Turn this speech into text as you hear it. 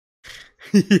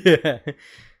Yeah.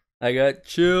 I got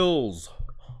chills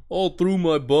all through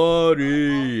my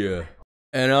body.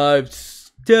 And I'm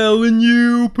telling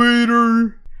you,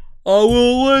 Peter, I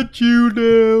will let you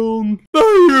down.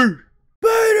 Peter!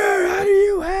 Peter, how do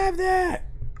you have that?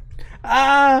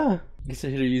 Ah! Guess I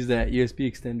should have used that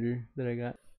USB extender that I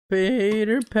got.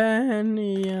 Peter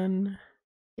Panian.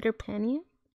 Peter Panian?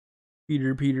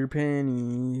 Peter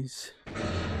Pannies.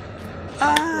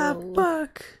 Ah, Whoa.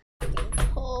 fuck.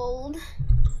 Cold.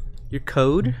 Your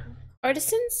code?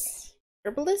 Artisans,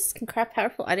 herbalists can craft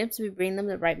powerful items if we bring them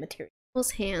the right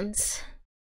materials. Hands.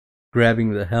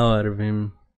 Grabbing the hell out of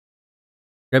him.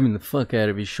 Grabbing the fuck out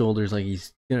of his shoulders like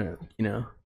he's gonna, you know.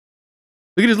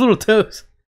 Look at his little toes.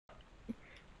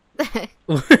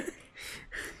 What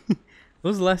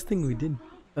was the last thing we did?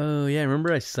 Oh, yeah,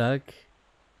 remember I suck?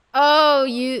 Oh,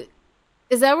 you...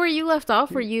 Is that where you left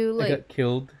off? Where you, like... I got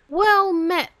killed. Well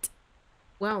met.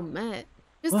 Well met.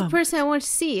 Just Wow. the person I want to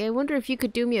see. I wonder if you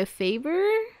could do me a favor?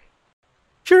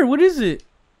 Sure, what is it?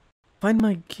 Find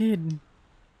my kid.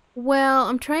 Well,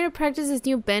 I'm trying to practice this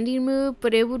new bending move,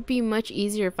 but it would be much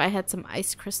easier if I had some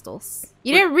ice crystals.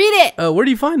 You didn't read it! Where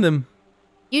do you find them?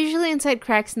 Usually inside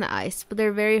cracks in the ice, but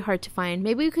they're very hard to find.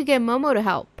 Maybe we could get Momo to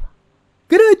help.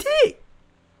 Good idea.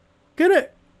 Good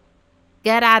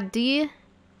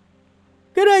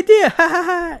idea. Ha ha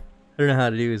ha. I don't know how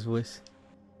to do his voice.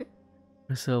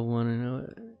 I so want to know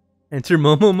it. Enter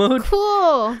Momo mode?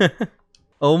 Cool!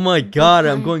 Oh my god,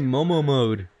 I'm going Momo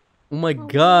mode. Oh my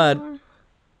god.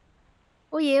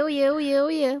 Oh yeah, oh yeah, oh yeah, oh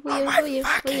yeah, oh yeah, oh yeah,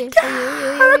 oh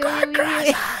yeah, oh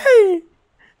yeah.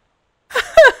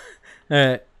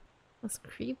 Alright. That's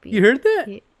creepy. You heard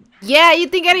that? Yeah, you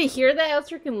think I didn't hear that? That was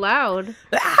freaking loud.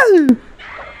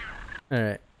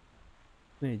 Alright.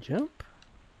 Can I jump?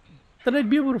 Thought I'd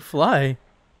be able to fly.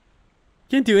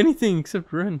 Can't do anything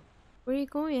except run. Where are you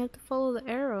going? You have to follow the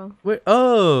arrow. Wait,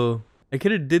 oh! I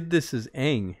could have did this as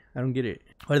Aang. I don't get it.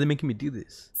 Why are they making me do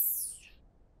this?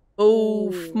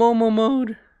 Oh, Ooh. Momo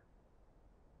mode.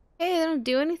 Hey, they don't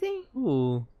do anything?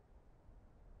 Ooh.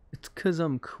 It's cause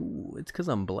I'm cool. It's cause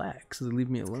I'm black, so they leave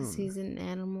me alone. Because he's an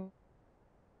animal.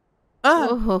 Ah!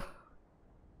 Oh.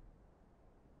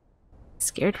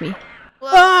 Scared me.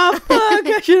 Ah, fuck!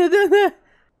 I should have done that!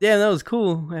 Damn, that was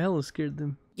cool. I hella scared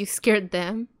them. You scared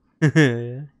them?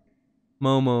 Yeah.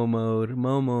 Momo mode.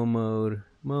 Momo mode.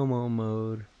 Momo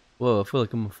mode. Whoa, I feel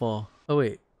like I'm gonna fall. Oh,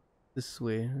 wait. This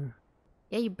way, huh?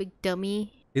 Yeah, you big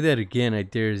dummy. Do that again, I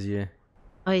dares you.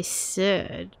 I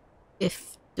said,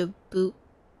 if the boot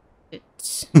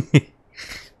fits.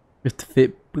 If the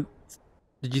fit boots.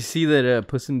 Did you see that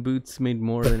Puss in Boots made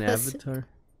more than Avatar?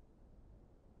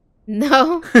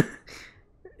 No.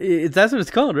 That's what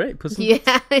it's called, right? Puss in Boots?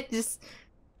 Yeah, it just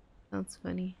sounds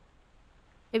funny.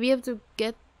 Maybe you have to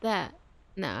get that.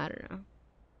 Nah, I don't know.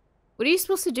 What are you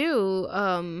supposed to do?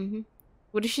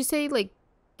 What did she say? Like,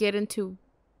 get into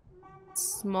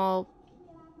small...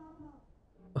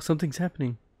 Oh, something's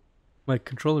happening. My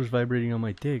controller's vibrating on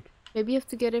my dick. Maybe you have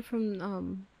to get it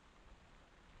from,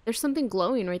 There's something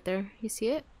glowing right there. You see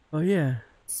it? Oh, yeah.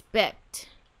 Spect.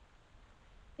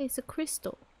 Hey, it's a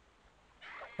crystal.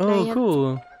 Oh,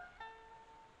 cool.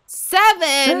 7!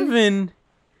 7?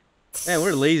 Man,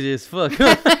 we're lazy as fuck.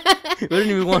 We don't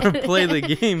even want to play the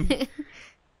game.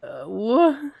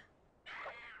 What?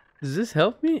 Does this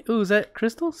help me? Ooh, is that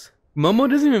crystals? Momo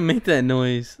doesn't even make that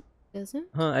noise. Doesn't?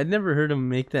 Huh, I'd never heard him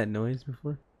make that noise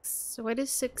before. So why does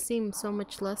 6 seem so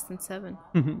much less than 7?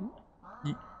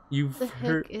 You've What the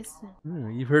heard... heck is that? Yeah,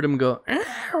 you've heard him go...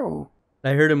 Ow! I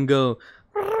heard him go...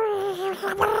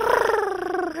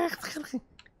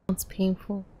 It's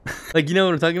painful. Like, you know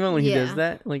what I'm talking about when he Yeah. does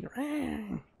that? Like...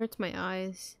 Hurts my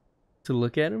eyes. To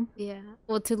look at him? Yeah.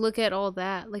 Well, to look at all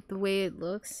that, like the way it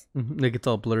looks. Like it's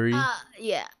all blurry.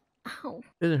 Yeah. Ow.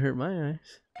 Doesn't hurt my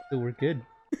eyes. So we're good.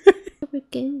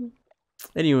 Again.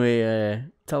 Anyway,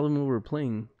 tell them what we're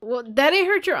playing. Well, that didn't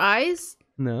hurt your eyes?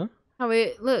 No? How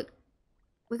it look.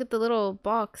 Look at the little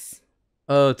box.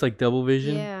 Oh, it's like double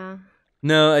vision? Yeah.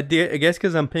 No, I guess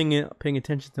because I'm paying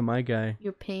attention to my guy.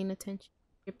 You're paying attention.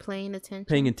 You're paying attention.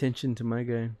 Paying attention to my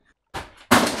guy.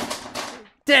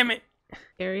 Damn it!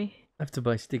 Scary. I have to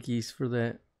buy stickies for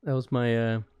that. That was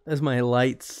my that's my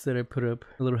lights that I put up.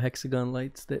 Little hexagon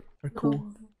lights that are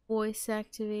cool. Voice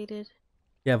activated.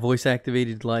 Yeah, voice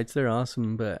activated lights. They're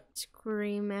awesome, but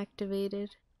Scream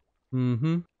activated.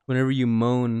 whenever you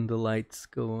moan, the lights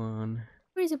go on.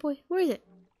 Where is it, boy? Where is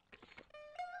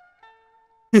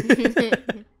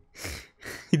it?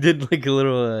 He did like a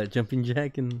little jumping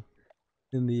jack in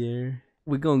the air.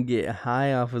 We're gonna get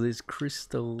high off of this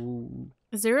crystal.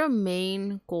 Is there a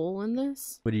main goal in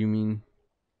this? What do you mean?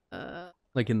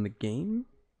 Like in the game?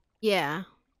 Yeah.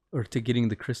 Or to getting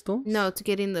the crystals? No, to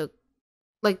getting the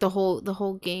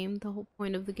whole game, the whole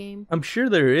point of the game. I'm sure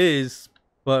there is,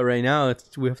 but right now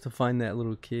we have to find that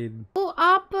little kid. Oh,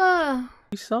 Appa!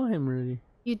 We saw him already.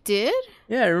 You did?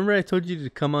 Yeah, remember I told you to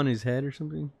come on his head or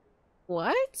something?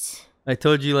 What? I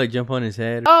told you like jump on his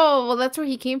head. Oh, well, that's where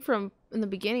he came from in the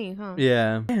beginning, huh?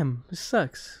 Yeah. Damn, this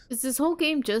sucks. Is this whole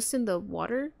game just in the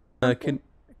water? I couldn't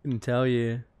tell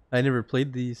you. I never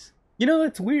played these. You know,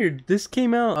 that's weird. This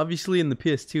came out obviously in the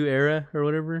PS2 era or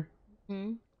whatever.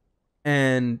 Hmm.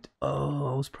 And I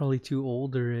was probably too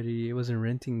old already. I wasn't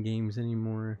renting games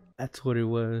anymore. That's what it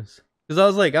was. Because I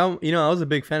was like, I was a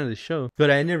big fan of the show, but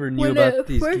I never knew about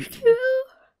these.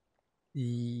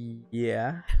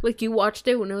 Yeah. Like you watched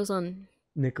it when it was on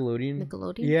Nickelodeon.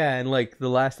 Nickelodeon? Yeah, and like the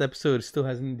last episode still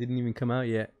didn't even come out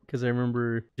yet. Because I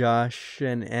remember Josh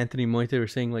and Anthony Moite were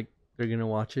saying like they're gonna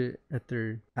watch it at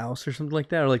their house or something like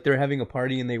that, or like they're having a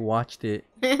party and they watched it.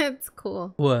 That's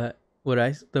cool. What?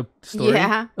 The story?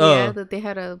 Yeah, oh. Yeah, that they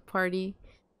had a party.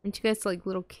 Aren't you guys like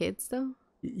little kids though?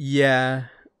 Yeah.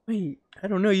 Wait, I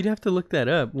don't know. You'd have to look that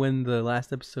up when the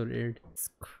last episode aired. It's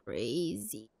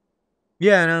crazy.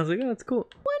 Yeah, and I was like, oh, that's cool.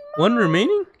 One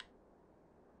remaining?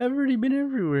 I've already been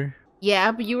everywhere.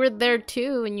 Yeah, but you were there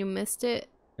too and you missed it.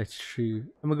 That's true.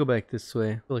 I'm gonna go back this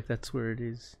way. I feel like that's where it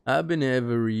is. I've been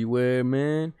everywhere,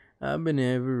 man. I've been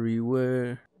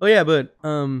everywhere. Oh yeah, but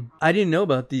I didn't know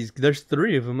about these. There's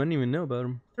 3 of them. I didn't even know about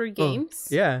them. 3 games?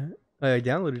 Oh, yeah, I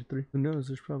downloaded 3. Who knows?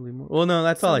 There's probably more. Well, no,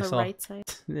 that's It's all on I the saw. Right side.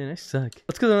 Man, I suck.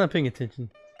 That's because I'm not paying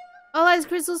attention. All ice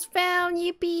crystals found.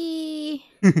 Yippee!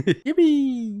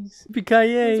 Yippies!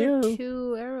 Yippee-ki-yay, Those yo! are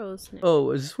 2 arrows now.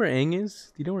 Oh, is this where Aang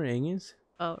is? Do you know where Aang is?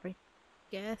 Oh, right.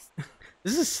 Yes.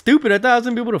 This is stupid. I thought I was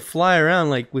gonna be able to fly around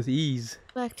like with ease.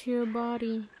 Back to your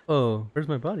body. Oh, where's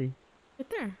my body? Right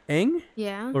there. Aang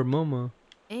Yeah. or Momo?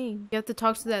 Aang. You have to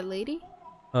talk to that lady?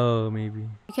 Oh, maybe.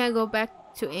 You can't go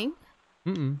back to Aang?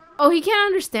 Mm-mm. Oh, he can't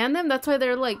understand them? That's why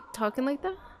they're like talking like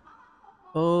that?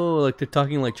 Oh, like they're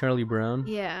talking like Charlie Brown?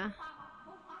 Yeah.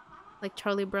 Like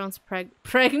Charlie Brown's pregnant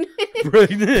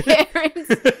Pregnant?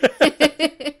 parents.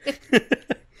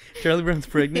 Charlie Brown's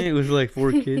pregnant. It was like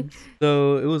 4 kids.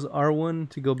 So it was R1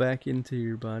 to go back into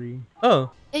your body.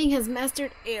 Oh. Aang has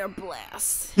mastered air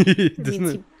blast. Doesn't That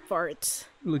means it he farts.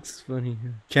 looks funny.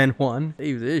 Chan Juan.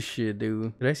 Save this shit,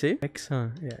 dude. Did I say X, huh?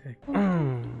 Yeah. X.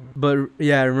 But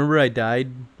yeah, I remember I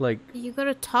died like... You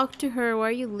gotta talk to her. Why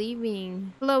are you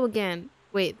leaving? Hello again.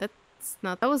 Wait, that's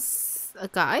not... That was a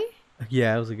guy?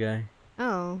 Yeah, I was a guy.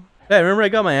 Oh. Yeah, remember I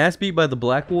got my ass beat by the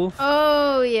black wolf?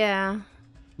 Oh, yeah.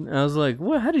 I was like,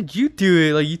 what? How did you do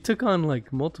it? Like, you took on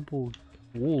like multiple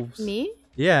wolves. Me?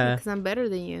 Yeah. Because I'm better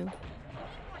than you.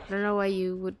 I don't know why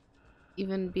you would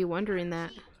even be wondering that.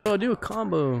 Oh, do a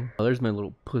combo. Oh, there's my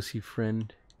little pussy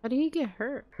friend. How did he get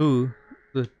hurt? Who?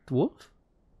 The wolf?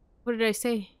 What did I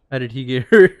say? How did he get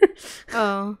hurt?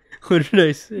 Oh. What did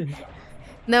I say?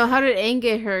 No, how did Aang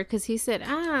get hurt? Because he said,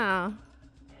 ah.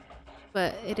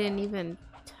 But it didn't even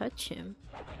touch him.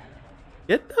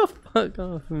 Get the fuck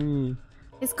off of me.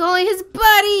 He's calling his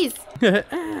buddies!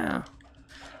 Ow.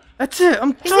 That's it.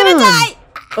 I'm He's done. gonna die!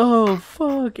 Oh,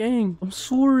 fuck, Aang. I'm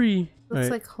sorry. Looks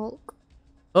Right. like Hulk.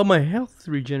 Oh, my health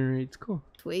regenerates. Cool.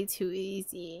 It's way too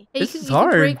easy. Hey, This you is can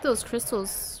hard. break those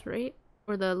crystals, right?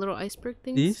 Or the little iceberg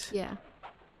things? These? Yeah.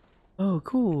 Oh,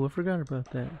 cool. I forgot about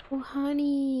that. Oh,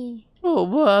 honey. Oh,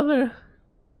 bother.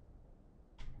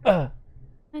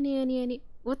 Honey.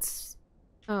 What's...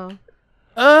 Oh.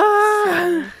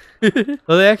 Ah!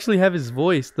 Oh, they actually have his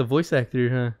voice. The voice actor,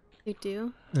 huh? They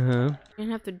do? Uh-huh. You don't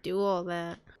have to do all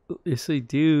that. Yes, they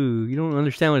do. You don't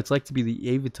understand what it's like to be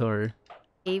the Avatar.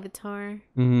 Avatar.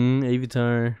 Mm-hmm,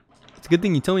 Avatar. It's a good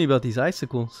thing you told me about these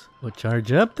icicles. Well,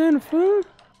 charge up then, fool.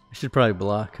 I should probably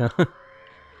block, huh?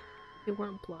 You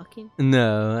weren't blocking.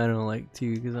 No, I don't like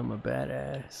to because I'm a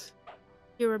badass.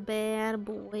 You're a bad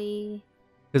boy.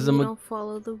 Because You I'm don't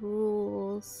follow the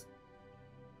rules.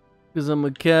 Cause I'm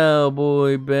a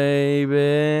cowboy,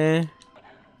 baby.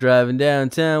 Driving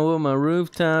downtown with my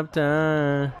rooftop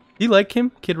time. You like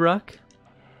him, Kid Rock?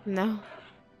 No.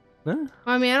 No?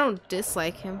 I mean, I don't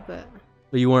dislike him, but...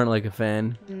 But you weren't like a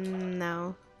fan.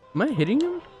 No. Am I hitting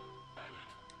him?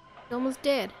 He's almost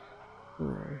dead.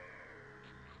 I'm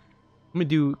gonna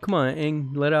do... Come on,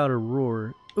 Aang. Let out a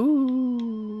roar.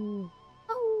 Ooh.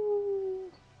 Oh.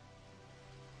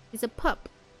 He's a pup.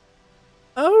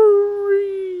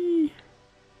 Oh.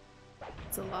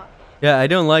 It's a lot. Yeah, I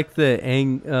don't like the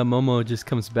Aang Momo just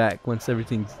comes back once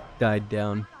everything's died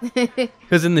down.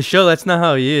 Because in the show, that's not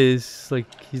how he is.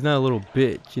 Like, he's not a little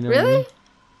bitch, you know what I Really? mean?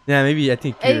 Yeah, maybe I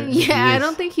think he Yeah, I is.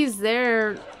 don't think he's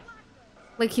there.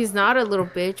 Like, he's not a little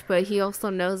bitch, but he also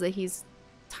knows that he's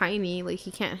tiny. Like,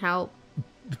 he can't help.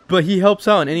 But he helps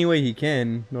out in any way he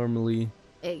can, normally.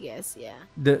 I guess,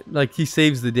 yeah. Like, he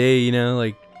saves the day, you know,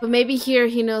 like... But maybe here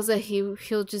he knows that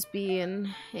he'll just be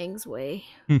in Aang's way.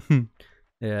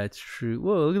 Yeah, it's true.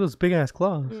 Whoa, look at those big-ass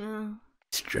claws. Yeah.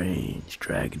 Strange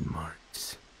dragon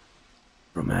marks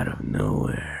from out of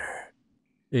nowhere.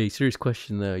 Hey, serious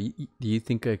question, though. Do you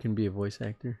think I can be a voice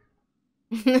actor?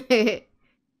 Why'd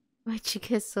you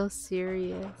get so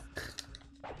serious?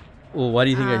 Well, why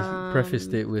do you think I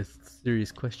prefaced it with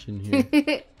serious question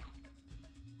here?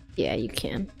 Yeah, you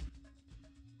can.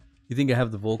 You think I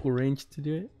have the vocal range to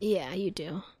do it? Yeah, you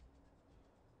do.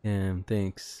 Damn,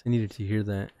 thanks. I needed to hear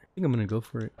that. I think I'm gonna go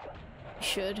for it. You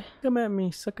should. Come at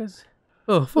me, suckers.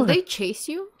 Oh, fuck. Will they chase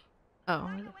you? Oh.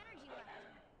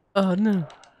 Oh, no.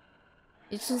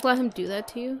 You just let him do that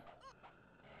to you?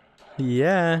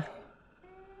 Yeah.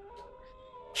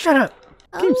 Shut up.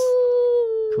 Games.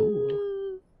 Oh.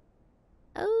 Cool.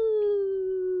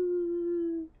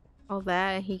 Oh. All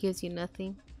that, he gives you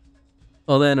nothing.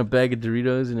 All that in a bag of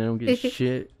Doritos and I don't get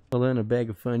shit. All that in a bag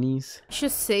of funnies. You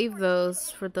should save those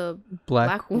for the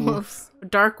Black wolves.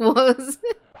 Dark wolves.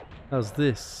 How's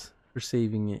this for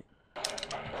saving it?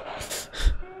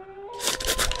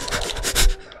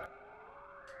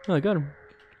 Oh, I got him.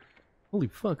 Holy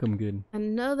fuck, I'm good.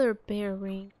 Another bear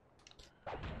ring.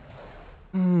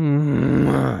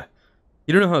 You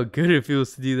don't know how good it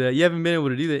feels to do that. You haven't been able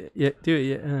to do that yet. Do it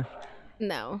yet, huh?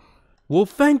 No.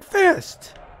 Wolfang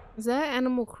Fist! Is that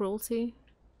animal cruelty?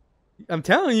 I'm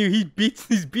telling you,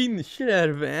 he's beating the shit out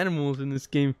of animals in this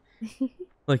game.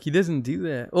 Like, he doesn't do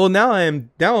that. Well, now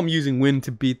I'm using wind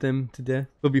to beat them to death.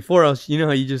 But before, you know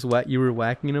how you were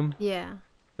whacking them? Yeah.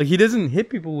 Like, he doesn't hit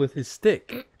people with his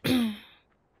stick. Where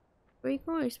are you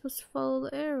going? You're supposed to follow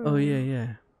the arrow. Oh,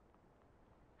 yeah.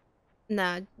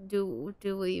 Nah, do what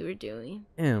you were doing.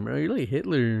 Damn, bro, you're like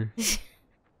Hitler.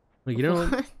 Like, you don't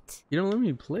let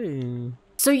me play.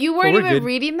 So you weren't even good.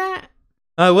 reading that?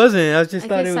 I wasn't. I just I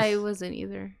thought guess it was. I wasn't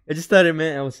either. I just thought it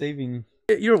meant I was saving.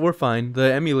 We're fine.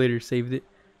 The emulator saved it.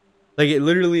 Like, it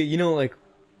literally, you know, like,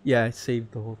 yeah, it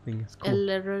saved the whole thing. It's cool. It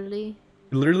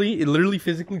literally,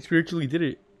 physically, spiritually did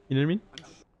it. You know what I mean?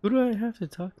 Who do I have to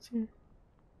talk to?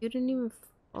 You didn't even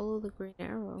follow the green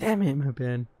arrow. Damn it, my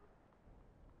bad.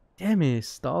 Damn it,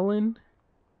 Stalin.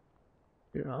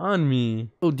 You're on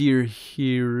me. Oh dear,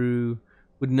 Hiru.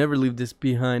 Would never leave this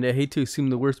behind. I hate to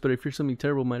assume the worst, but I fear something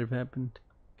terrible might have happened.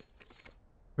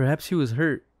 Perhaps he was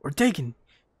hurt or taken.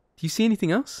 Do you see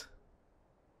anything else?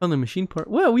 On the machine part.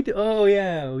 Well, we did. Oh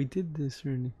yeah, we did this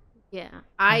already. Yeah,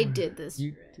 I did this.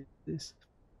 You did this.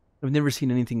 I've never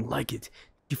seen anything like it.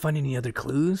 Did you find any other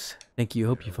clues? Thank you.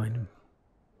 Hope you find them.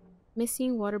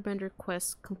 Missing waterbender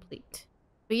quest complete.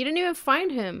 But you didn't even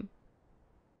find him.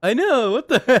 I know. What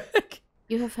the heck?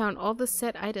 You have found all the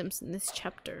set items in this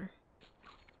chapter.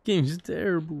 Game's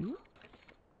terrible.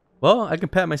 Well, I can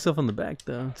pat myself on the back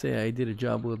though and say I did a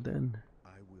job well done.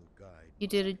 You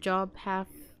did a job half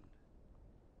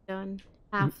done,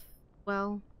 half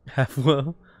well. Half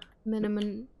well.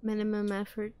 Minimum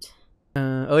effort.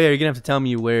 Oh yeah, you're gonna have to tell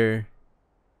me where.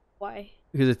 Why?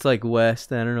 Because it's like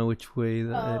west. I don't know which way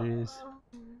that is.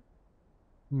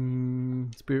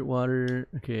 Spirit water.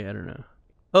 Okay, I don't know.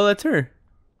 Oh, that's her.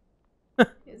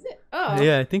 Is it? Oh.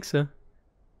 Yeah, I think so.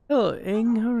 Hello,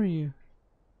 Aang. How are you?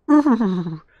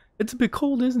 It's a bit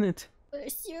cold, isn't it?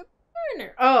 Where's your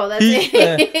burner? Oh, that's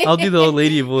it. I'll do the old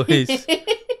lady voice.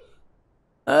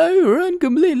 I run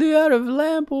completely out of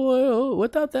lamp oil.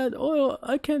 Without that oil,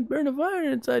 I can't burn a fire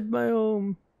inside my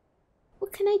home.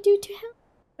 What can I do to help?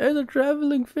 There's a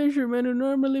traveling fisherman who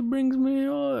normally brings me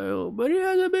oil, but he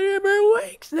hasn't been here for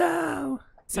weeks now.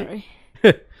 Sorry.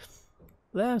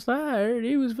 Last I heard,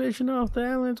 he was fishing off the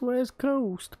island's west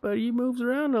coast, but he moves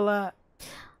around a lot.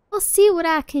 I'll see what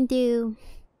I can do.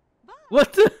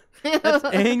 What the? That's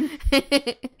Aang?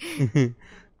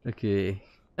 Okay.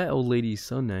 That old lady's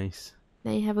so nice.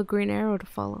 Now you have a green arrow to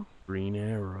follow. Green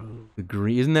arrow. The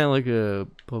green, isn't that like a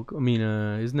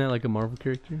isn't that like a Marvel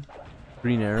character?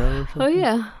 Green Arrow or something? Oh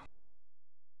yeah.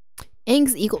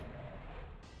 Aang's eagle.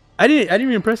 I didn't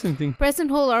even press anything. Press and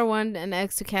hold R1 and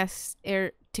X to cast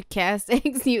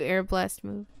Aang's new air blast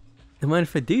move. Don't mind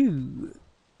if I do.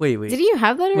 Wait. Did you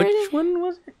have that already? Which one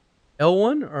was it?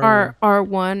 L1 or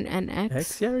R1 and X?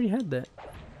 X? Yeah, I already had that.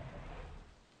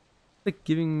 It's like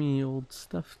giving me old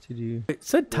stuff to do. It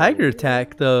said Tiger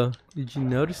Attack though. Did you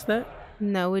notice that?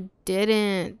 No, it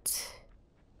didn't.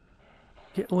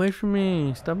 Get away from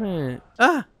me. Stop it.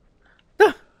 Ah!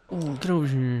 Ah! Oh, get over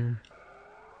here.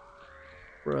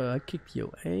 Bruh, I kicked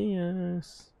your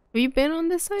ass. Have you been on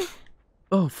this side?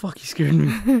 Oh, fuck, you scared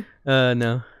me.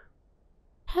 No.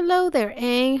 Hello there,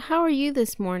 Aang. How are you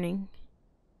this morning?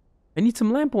 I need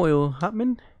some lamp oil,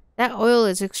 Hotman. That oil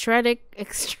is extracted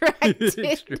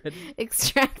Extracted.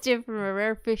 extracted from a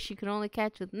rare fish you can only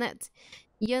catch with nets.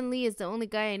 Yun Li is the only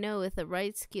guy I know with the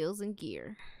right skills and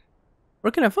gear.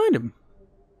 Where can I find him?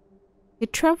 He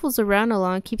travels around a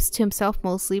lot and keeps to himself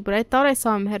mostly, but I thought I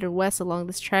saw him headed west along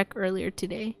this track earlier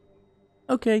today.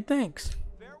 Okay, thanks.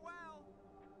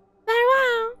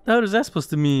 Farewell! What is that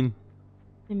supposed to mean?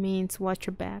 It means watch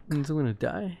your back. Means I'm gonna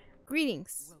die.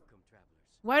 Greetings.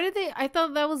 Why did they? I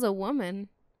thought that was a woman.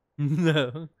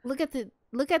 No. Look at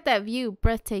that view,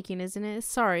 breathtaking, isn't it?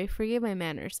 Sorry, forgive my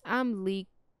manners. I'm Li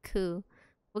Ku.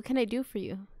 What can I do for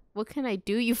you? What can I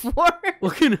do you for?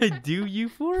 What can I do you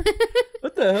for?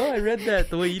 What the hell? I read that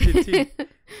the way you did too.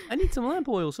 I need some lamp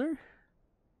oil, sir.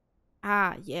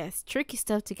 Ah, yes, tricky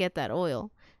stuff to get that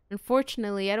oil.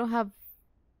 Unfortunately, I don't have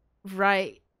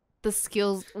the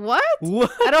skills. What?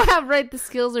 What? I don't have the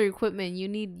skills or equipment. You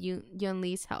need Yun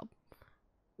Li's help.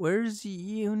 Where's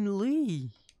Yun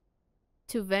Li?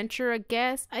 To venture a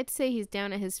guess, I'd say he's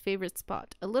down at his favorite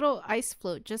spot, a little ice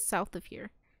float just south of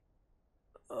here.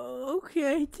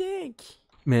 Okay, thanks.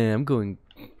 Man, I'm going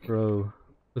pro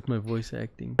with my voice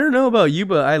acting. I don't know about you,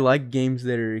 but I like games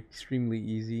that are extremely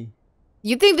easy.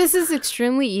 You think this is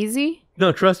extremely easy?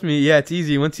 No, trust me. Yeah, it's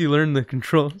easy once you learn the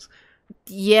controls.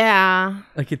 Yeah.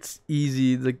 Like, it's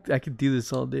easy. Like, I could do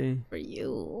this all day. For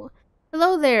you.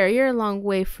 Hello there, you're a long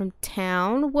way from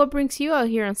town. What brings you out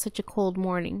here on such a cold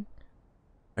morning?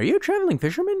 Are you a traveling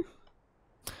fisherman?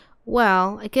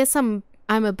 Well, I guess I'm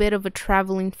a bit of a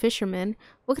traveling fisherman.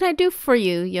 What can I do for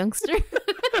you, youngster?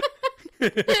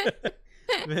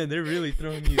 Man, they're really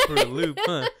throwing you for a loop,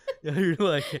 huh? Yeah, you're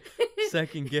like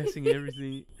second guessing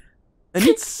everything. I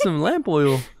need some lamp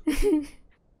oil.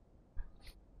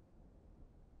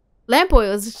 Lamp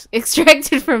oil is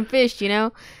extracted from fish, you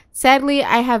know? Sadly,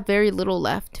 I have very little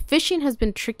left. Fishing has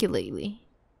been tricky lately.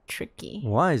 Tricky.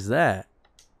 Why is that?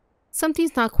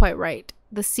 Something's not quite right.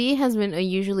 The sea has been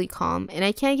unusually calm, and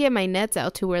I can't get my nets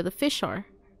out to where the fish are.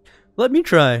 Let me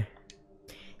try.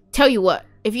 Tell you what,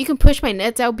 if you can push my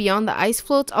nets out beyond the ice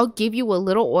floats, I'll give you a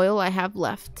little oil I have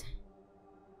left.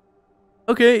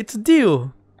 Okay, it's a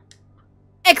deal.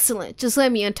 Excellent. Just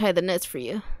let me untie the nets for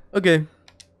you. Okay.